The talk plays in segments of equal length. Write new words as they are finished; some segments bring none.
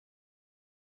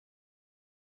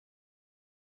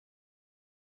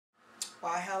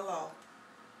Why, hello.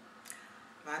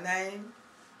 My name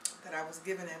that I was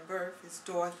given at birth is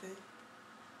Dorothy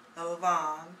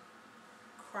Laverne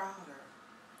Crowder.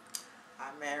 I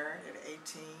married at 18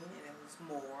 and it was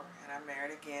more, and I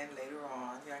married again later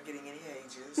on. You're not getting any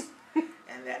ages,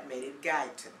 and that made it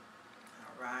Guyton.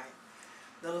 Alright.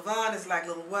 The Laverne is like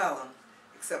Little Wellham,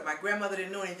 except my grandmother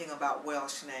didn't know anything about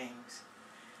Welsh names.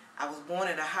 I was born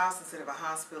in a house instead of a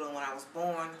hospital, and when I was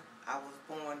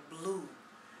born blue.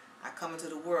 I come into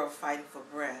the world fighting for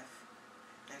breath,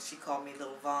 and she called me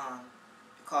Little Vaughn,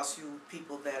 because you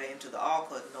people that are into the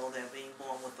occult know that being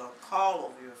born with a caul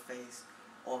over your face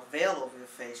or veil over your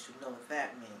face, you know what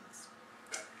that means.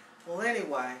 Well,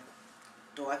 anyway,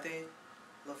 Dorothy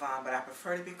Laverne, but I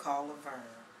prefer to be called Laverne.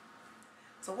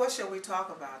 So what shall we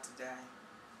talk about today?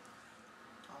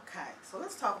 Okay, so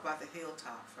let's talk about the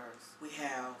Hilltop first. We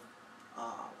have a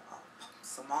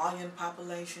Somalian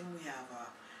population, we have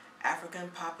African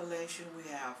population, we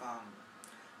have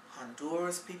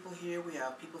Honduras people here, we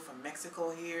have people from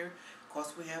Mexico here, of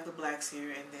course we have the blacks here,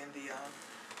 and then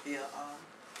the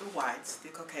whites, the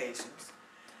Caucasians.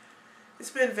 It's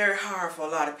been very hard for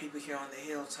a lot of people here on the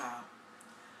Hilltop.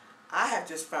 I have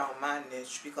just found my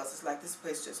niche because it's like this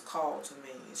place just called to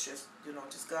me. It's just, you know,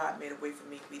 just God made a way for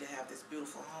me to have this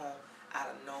beautiful home out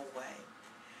of no way.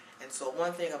 And so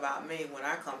one thing about me, when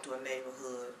I come to a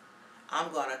neighborhood,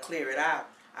 I'm going to clear it out.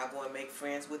 I go and make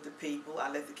friends with the people. I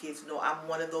let the kids know I'm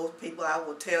one of those people I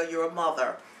will tell your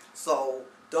mother. So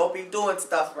don't be doing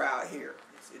stuff around here.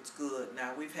 It's good.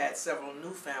 Now, we've had several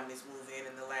new families move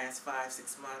in the last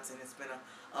 5-6 months, and it's been an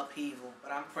upheaval.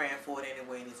 But I'm praying for it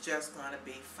anyway, and it's just going to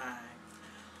be fine.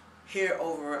 Here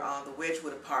over on the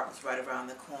Wedgwood Apartments right around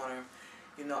the corner,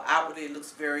 you know, outwardly it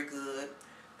looks very good.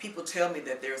 People tell me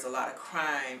that there's a lot of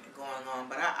crime going on,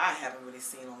 but I haven't really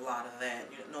seen a lot of that,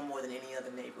 you know, no more than any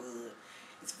other neighborhood.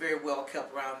 It's very well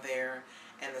kept around there,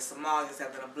 and the Somalians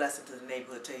have been a blessing to the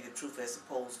neighborhood, to tell you the truth, as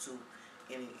opposed to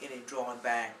any drawing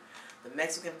back. The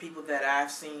Mexican people that I've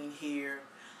seen here,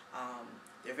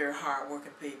 they're very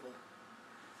hard-working people.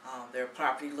 Their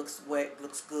property looks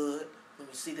good. When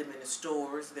you see them in the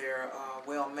stores, they're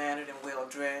well-mannered and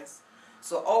well-dressed.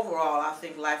 So overall, I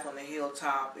think life on the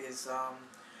Hilltop is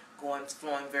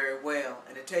flowing very well.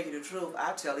 And to tell you the truth,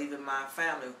 I tell even my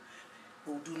family,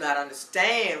 who do not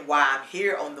understand why I'm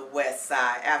here on the west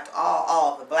side. After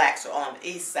all the blacks are on the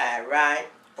east side, right?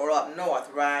 Or up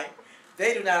north, right?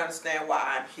 They do not understand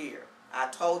why I'm here. I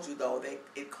told you, though,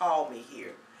 it called me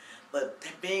here. But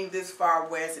being this far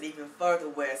west and even further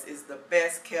west is the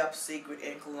best kept secret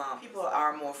in Columbus. People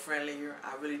are more friendlier,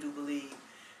 I really do believe.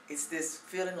 It's this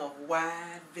feeling of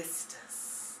wide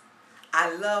vistas.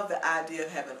 I love the idea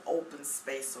of having open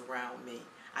space around me.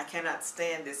 I cannot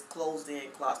stand this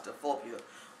closed-in claustrophobia,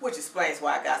 which explains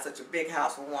why I got such a big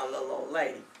house for one little old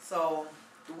lady. So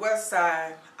the west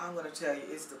side, I'm going to tell you,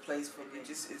 is the place for me.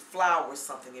 It flowers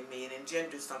something in me and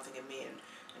engenders something in me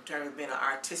in terms of being an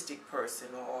artistic person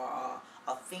or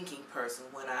a thinking person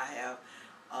when I have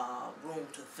room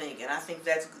to think. And I think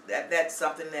that's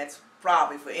something that's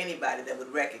probably for anybody that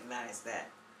would recognize that.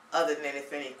 Other than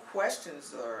if any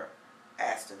questions are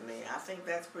asked of me, I think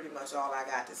that's pretty much all I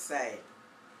got to say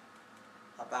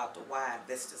about the wide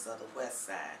vistas of the west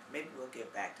side. Maybe we'll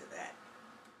get back to that.